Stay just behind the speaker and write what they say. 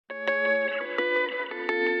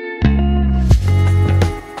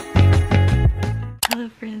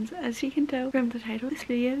as you can tell from the title of this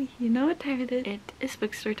video, you know what time it is. It is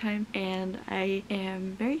bookstore time and I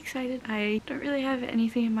am very excited. I don't really have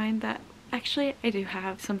anything in mind that, actually I do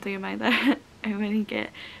have something in mind that I'm gonna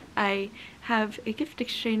get. I have a gift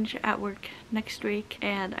exchange at work next week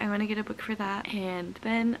and I want to get a book for that, and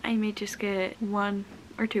then I may just get 1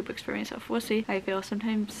 or 2 books for myself. We'll see. I feel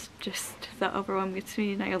sometimes just the overwhelm gets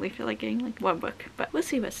me and I only feel like getting like 1 book, but we'll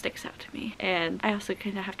see what sticks out to me. And I also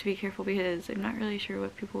kind of have to be careful because I'm not really sure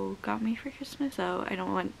what people got me for Christmas, so I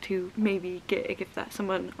don't want to maybe get a gift that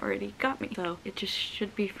someone already got me. So it just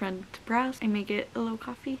should be fun to browse. I may get a little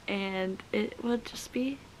coffee and it will just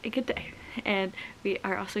be a good day. And we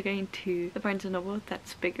are also going to the Barnes & Noble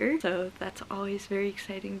that's bigger, so that's always very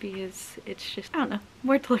exciting because it's just, I don't know,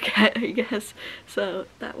 more to look at, I guess. So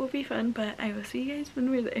that will be fun, but I will see you guys when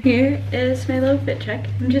we're there. Here is my little fit check.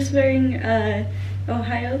 I'm just wearing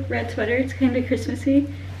Ohio red sweater. It's kind of Christmassy,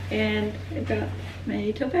 and I've got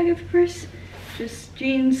my tote bag, of course, just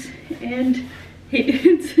jeans and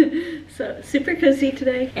boots. So super cozy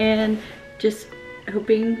today, and just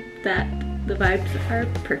hoping that the vibes are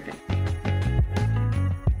perfect.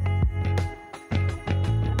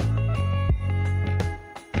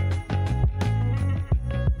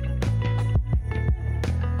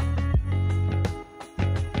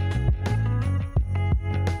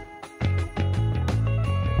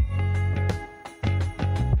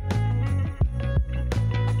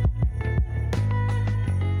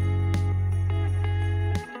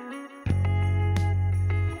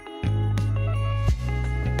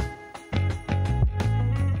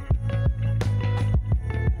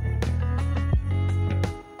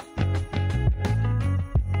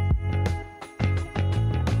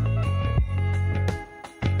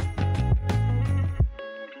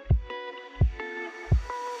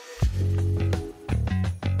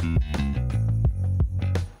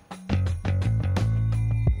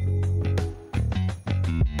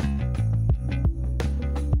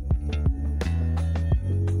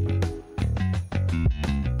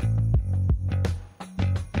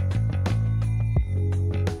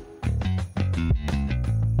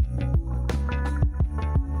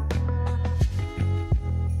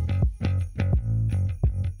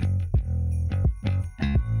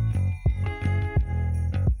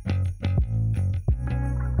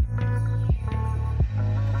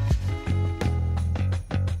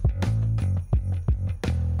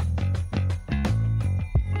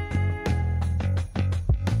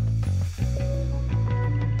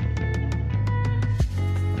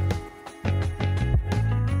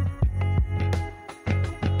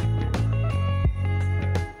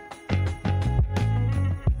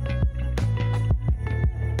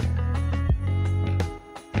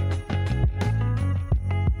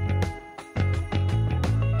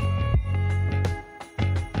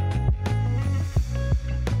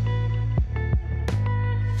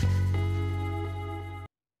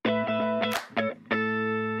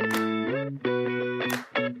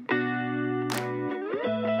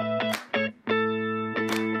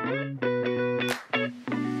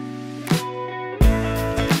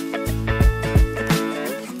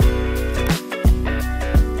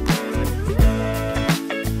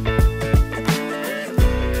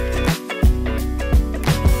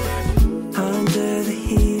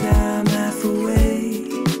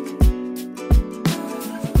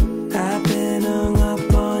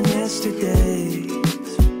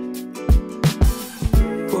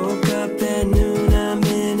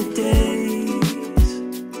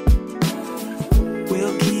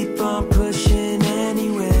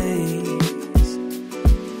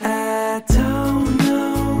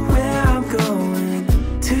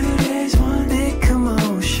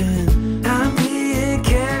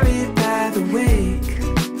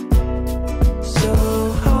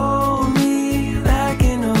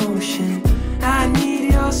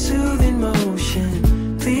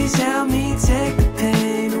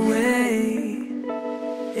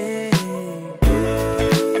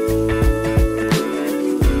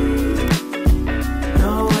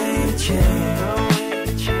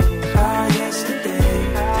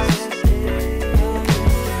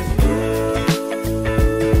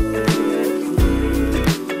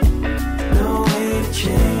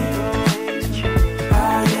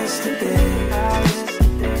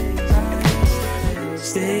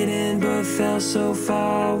 So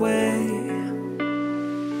far away.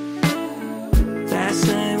 Last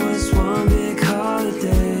night was one big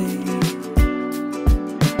holiday.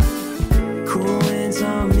 Cool winds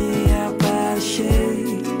on me out by the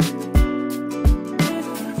shade.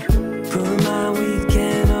 Put my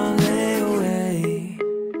weekend on layaway.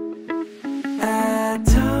 I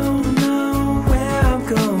don't know where I'm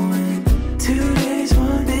going. 2 days,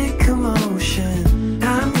 one big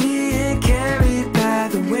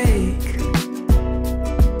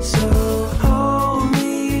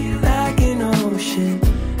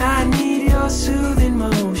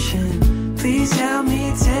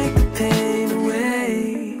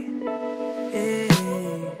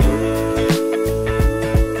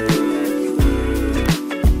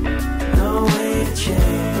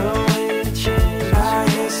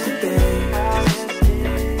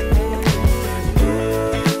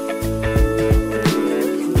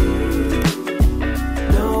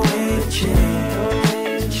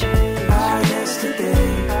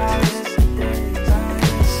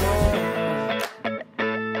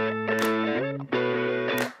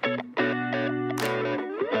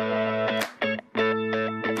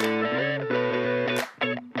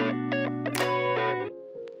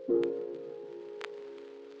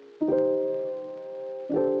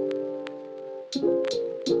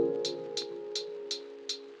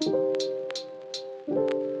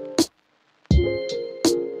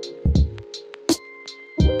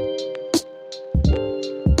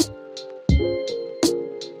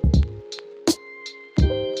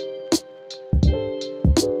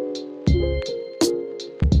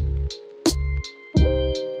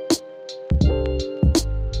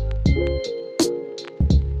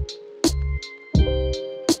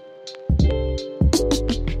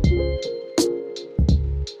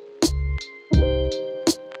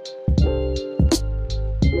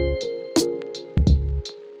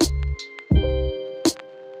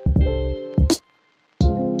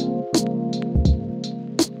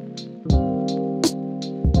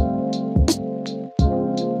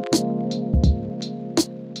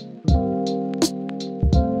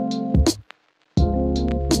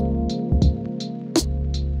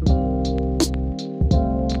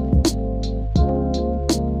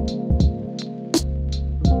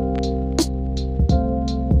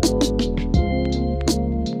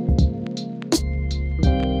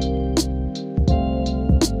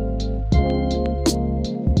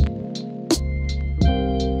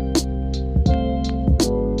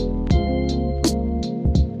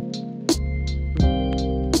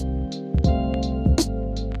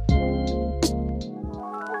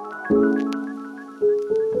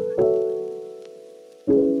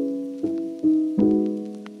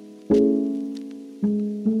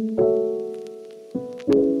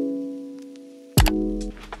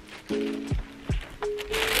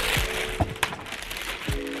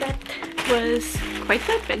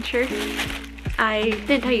adventure. I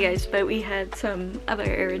didn't tell you guys, but we had some other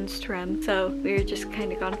errands to run, so we were just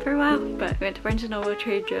kind of gone for a while. But we went to Barnes & Noble,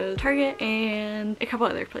 Trader Joe's, Target, and a couple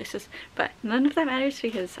other places. But none of that matters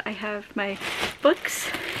because I have my books,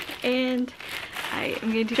 and I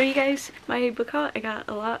am going to show you guys my book haul. I got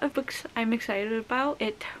a lot of books I'm excited about.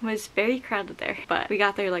 It was very crowded there, but we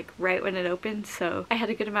got there like right when it opened, so I had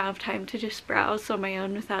a good amount of time to just browse on my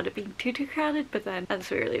own without it being too crowded. But then as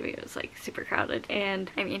we were leaving, it was like super crowded, and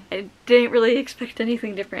I mean, I didn't really expect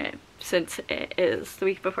anything different since it is the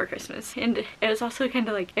week before Christmas. And it was also kind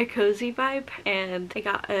of like a cozy vibe, and I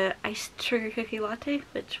got a iced sugar cookie latte,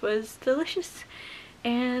 which was delicious.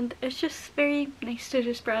 And it's just very nice to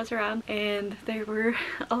just browse around, and there were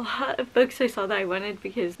a lot of books I saw that I wanted,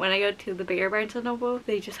 because when I go to the bigger Barnes & Noble,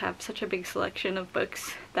 they just have such a big selection of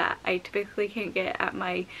books that I typically can't get at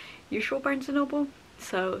my usual Barnes & Noble.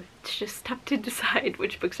 So it's just tough to decide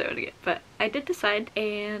which books I want to get, but I did decide,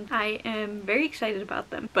 and I am very excited about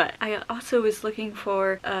them. But I also was looking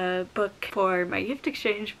for a book for my gift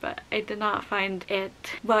exchange, but I did not find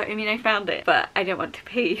it. Well, I mean, I found it, but I didn't want to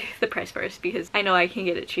pay the price for it because I know I can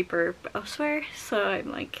get it cheaper elsewhere. So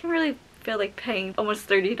I'm like, I really feel like paying almost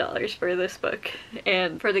 $30 for this book,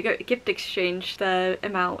 and for the gift exchange the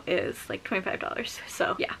amount is like $25,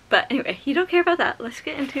 so yeah. But anyway, you don't care about that. Let's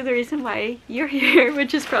get into the reason why you're here,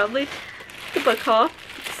 which is probably the book haul.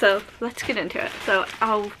 So let's get into it. So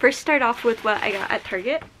I'll first start off with what I got at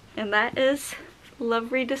Target, and that is Love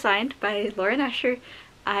Redesigned by Lauren Asher.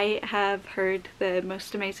 I have heard the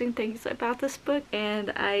most amazing things about this book,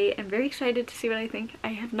 and I am very excited to see what I think. I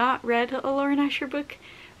have not read a Lauren Asher book,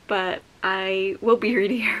 but I will be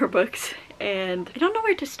reading her books, and I don't know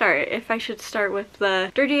where to start. If I should start with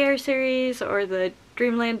the Dirty Air series or the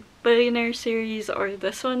Dreamland Billionaire series or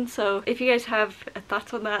this one. So if you guys have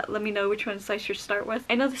thoughts on that, let me know which ones I should start with.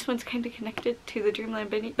 I know this one's kind of connected to the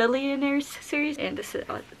Dreamland Billionaires series, and it's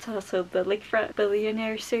also the Lakefront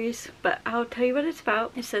Billionaire series, but I'll tell you what it's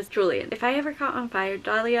about. It says, Julian, if I ever caught on fire,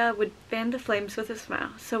 Dahlia would fan the flames with a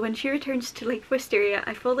smile. So when she returns to Lake Wisteria,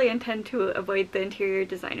 I fully intend to avoid the interior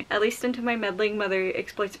designer, at least until my meddling mother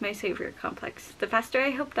exploits my savior complex. The faster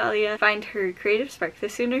I help Dahlia find her creative spark, the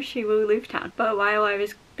sooner she will leave town. But while I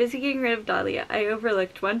was busy getting rid of Dahlia, I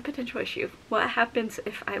overlooked one potential issue. What happens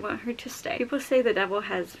if I want her to stay? People say the devil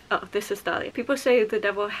has... Oh, this is Dahlia. People say the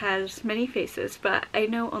devil has many faces, but I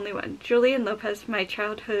know only one. Julian Lopez, my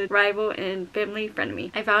childhood rival and family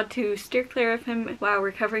frenemy. I vowed to steer clear of him while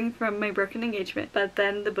recovering from my broken engagement, but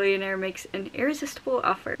then the billionaire makes an irresistible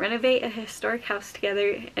offer. Renovate a historic house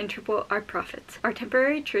together and triple our profits. Our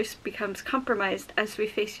temporary truce becomes compromised as we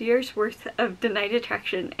face years worth of denied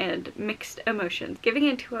attraction and mixed emotions. Giving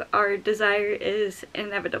into our desire is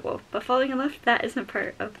inevitable, but falling in love, that isn't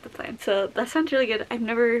part of the plan. So that sounds really good. I've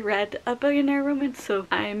never read a billionaire romance, so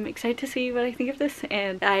I'm excited to see what I think of this,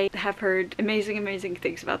 and I have heard amazing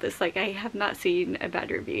things about this. Like, I have not seen a bad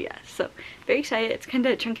review yet, so very excited. It's kind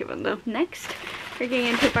of a chunky one though. Next, we're getting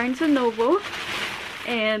into Barnes & Noble.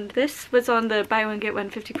 And this was on the buy one get one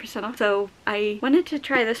 50% off, so I wanted to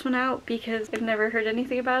try this one out because I've never heard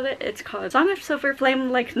anything about it. It's called Song of Silver Flame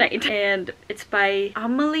Like Night, and it's by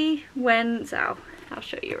Amelie Wen Zhao. I'll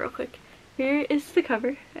show you real quick. Here is the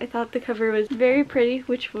cover. I thought the cover was very pretty,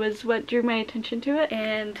 which was what drew my attention to it.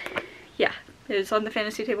 And yeah, it was on the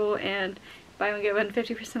fantasy table, and buy one get one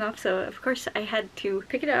 50% off, so of course I had to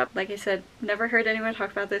pick it up. Like I said, never heard anyone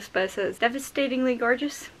talk about this, but it says Devastatingly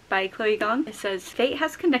Gorgeous by Chloe Gong. It says, fate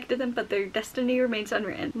has connected them, but their destiny remains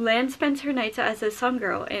unwritten. Lan spends her nights as a song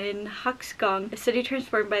girl in Huck's Gong, a city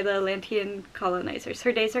transformed by the Atlantean colonizers.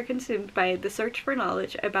 Her days are consumed by the search for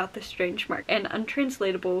knowledge about the strange mark, an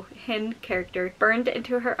untranslatable Hin character burned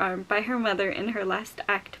into her arm by her mother in her last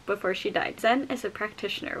act before she died. Zen is a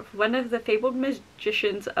practitioner, one of the fabled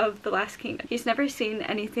magicians of the Last Kingdom. He's never seen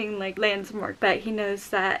anything like Lan's mark, but he knows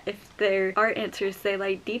that if there are answers, they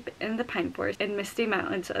lie deep in the pine forest and misty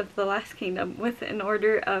mountains of the Last Kingdom, with an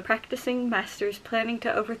order of practicing masters planning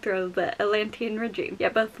to overthrow the Atlantean regime.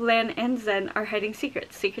 Yet both Lan and Zen are hiding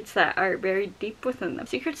secrets that are buried deep within them,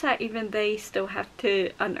 secrets that even they still have to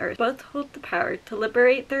unearth. Both hold the power to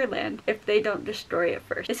liberate their land if they don't destroy it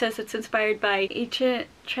first. It says it's inspired by ancient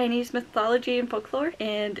Chinese mythology and folklore,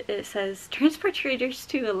 and it says transport readers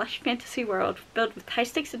to a lush fantasy world filled with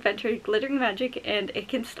high-stakes adventure, glittering magic, and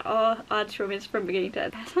against all odds romance from beginning to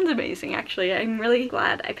end. That sounds amazing, actually. I'm really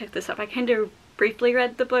glad I picked this up. I kind of briefly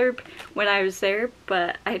read the blurb when I was there,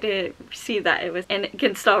 but I didn't see that it was an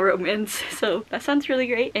against all romance, so that sounds really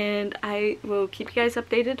great, and I will keep you guys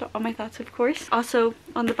updated on my thoughts, of course. Also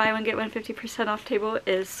on the buy one get one 50% off table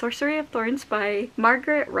is Sorcery of Thorns by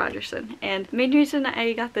Margaret Rogerson, and the main reason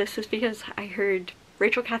I got this is because I heard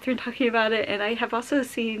Rachel Catherine talking about it, and I have also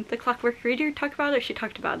seen The Clockwork Reader talk about it. She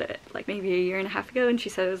talked about it like maybe a year and a half ago, and she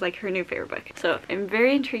said it was like her new favorite book. So I'm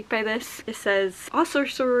very intrigued by this. It says, all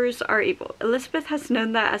sorcerers are evil. Elizabeth has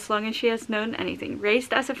known that as long as she has known anything.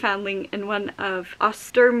 Raised as a foundling in one of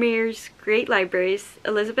Ostermere's great libraries,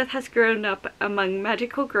 Elizabeth has grown up among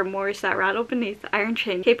magical grimoires that rattle beneath iron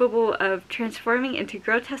chains, capable of transforming into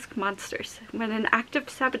grotesque monsters. When an act of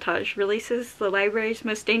sabotage releases the library's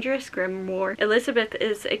most dangerous grimoire, Elizabeth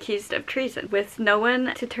is accused of treason. With no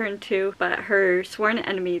one to turn to but her sworn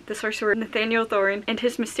enemy, the sorcerer Nathaniel Thorne, and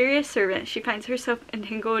his mysterious servant, she finds herself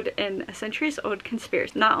entangled in a centuries-old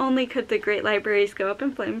conspiracy. Not only could the great libraries go up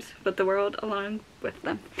in flames, but the world along with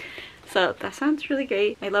them. So that sounds really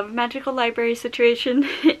great. I love a magical library situation,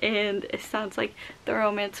 and it sounds like the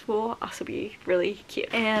romance will also be really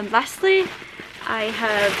cute. And lastly, I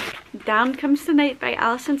have Down Comes the Night by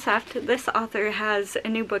Alison Saft. This author has a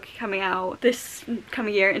new book coming out this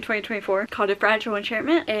coming year in 2024 called A Fragile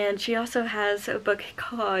Enchantment, and she also has a book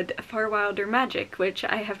called Far Wilder Magic, which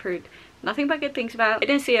I have heard nothing but good things about. I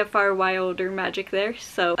didn't see a Far Wilder Magic there,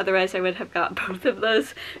 so otherwise I would have got both of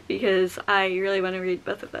those because I really want to read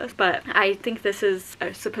both of those. But I think this is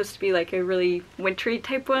supposed to be like a really wintry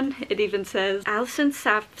type one. It even says, Alison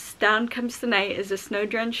Saft's Down Comes the Night is a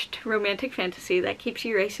snow-drenched romantic fantasy that keeps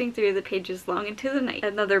you racing through the pages long into the night.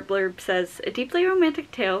 Another blurb says, a deeply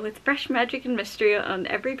romantic tale with fresh magic and mystery on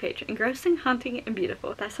every page, engrossing, haunting, and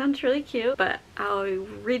beautiful. That sounds really cute, but I'll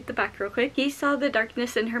read the back real quick. He saw the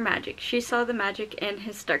darkness in her magic. She saw the magic in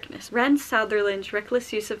his darkness. Wren Sutherland's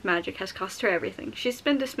reckless use of magic has cost her everything. She's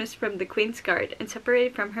been dismissed from the Queen's Guard and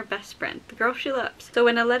separated from her best friend, the girl she loves. So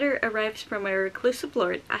when a letter arrives from a reclusive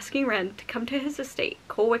lord asking Wren to come to his estate,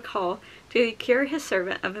 Colwick Hall, to cure his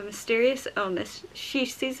servant of a mysterious illness, she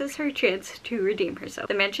seizes her chance to redeem herself.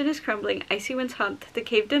 The mansion is crumbling, icy winds haunt the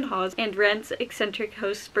caved-in halls, and Wren's eccentric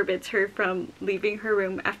host forbids her from leaving her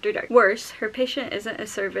room after dark. Worse, her patient isn't a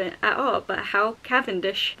servant at all, but Hal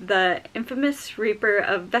Cavendish, the infamous Reaper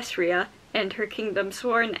of Vesria, and her kingdom's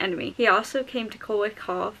sworn enemy. He also came to Colwick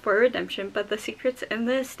Hall for redemption, but the secrets in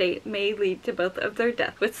the estate may lead to both of their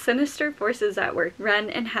deaths. With sinister forces at work, Wren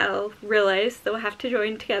and Hal realize they'll have to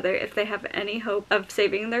join together if they have any hope of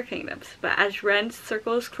saving their kingdoms. But as Wren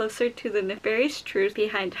circles closer to the nefarious truth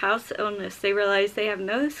behind Hal's illness, they realize they have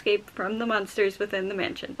no escape from the monsters within the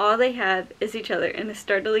mansion. All they have is each other and a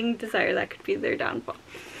startling desire that could be their downfall.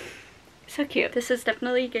 So cute. This is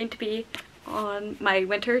definitely going to be on my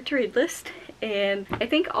winter to read list, and I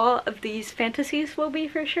think all of these fantasies will be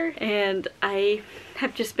for sure, and I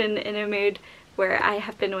have just been in a mood where I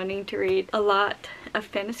have been wanting to read a lot of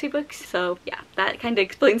fantasy books, so yeah, that kind of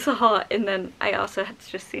explains the haul. And then I also had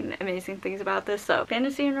just seen amazing things about this, so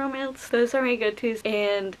fantasy and romance, those are my go-tos.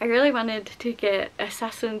 And I really wanted to get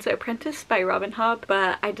Assassin's Apprentice by Robin Hobb,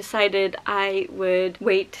 but I decided I would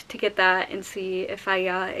wait to get that and see if I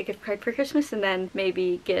got a gift card for Christmas, and then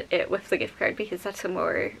maybe get it with the gift card because that's a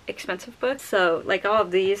more expensive book. So like all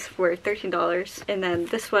of these were $13, and then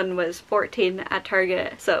this one was $14 at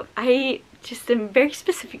Target, so I just am very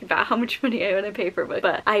specific about how much money I want to pay for a book,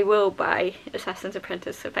 but I will buy Assassin's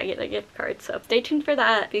Apprentice if I get a gift card, so stay tuned for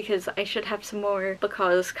that because I should have some more book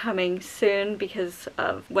hauls coming soon because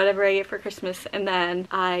of whatever I get for Christmas, and then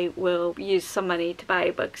I will use some money to buy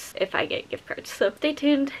books if I get gift cards, so stay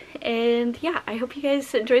tuned. And yeah, I hope you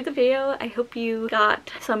guys enjoyed the video. I hope you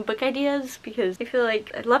got some book ideas because I feel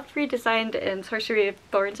like Love Redesigned and Sorcery of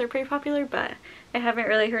Thorns are pretty popular, but I haven't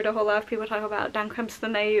really heard a whole lot of people talk about Down Comes the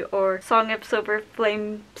Night or Song of Silver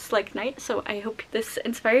Flames Like Night, so I hope this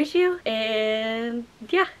inspires you. And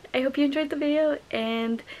yeah, I hope you enjoyed the video,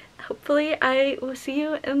 and hopefully I will see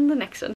you in the next one.